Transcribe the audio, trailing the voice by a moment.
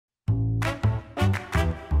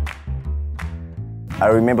I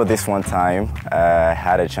remember this one time, I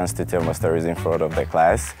had a chance to tell my stories in front of the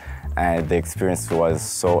class, and the experience was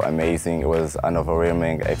so amazing. It was an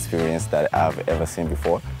overwhelming experience that I've ever seen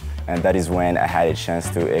before. And that is when I had a chance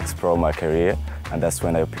to explore my career, and that's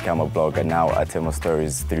when I became a blogger. Now I tell my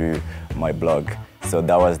stories through my blog. So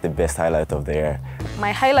that was the best highlight of the year.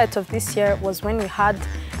 My highlight of this year was when we had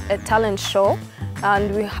a talent show,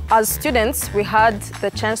 and as students, we had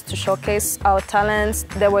the chance to showcase our talents.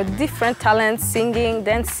 There were different talents, singing,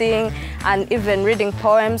 dancing, and even reading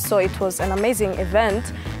poems, so it was an amazing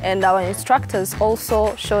event. And our instructors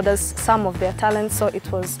also showed us some of their talents, so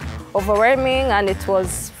it was overwhelming and it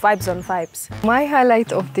was vibes on vibes. My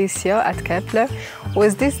highlight of this year at Kepler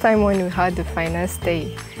was this time when we had the finance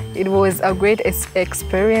day. It was a great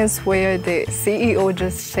experience where the CEO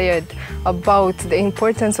just shared about the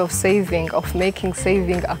importance of saving, of making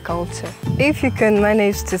saving a culture. If you can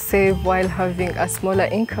manage to save while having a smaller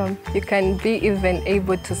income, you can be even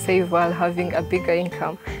able to save while having a bigger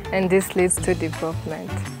income, and this leads to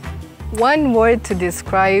development. One word to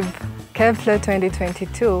describe Kepler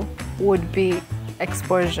 2022 would be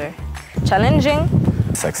exposure. Challenging.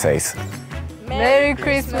 Success. Merry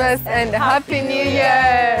Christmas and Happy New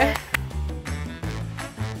Year!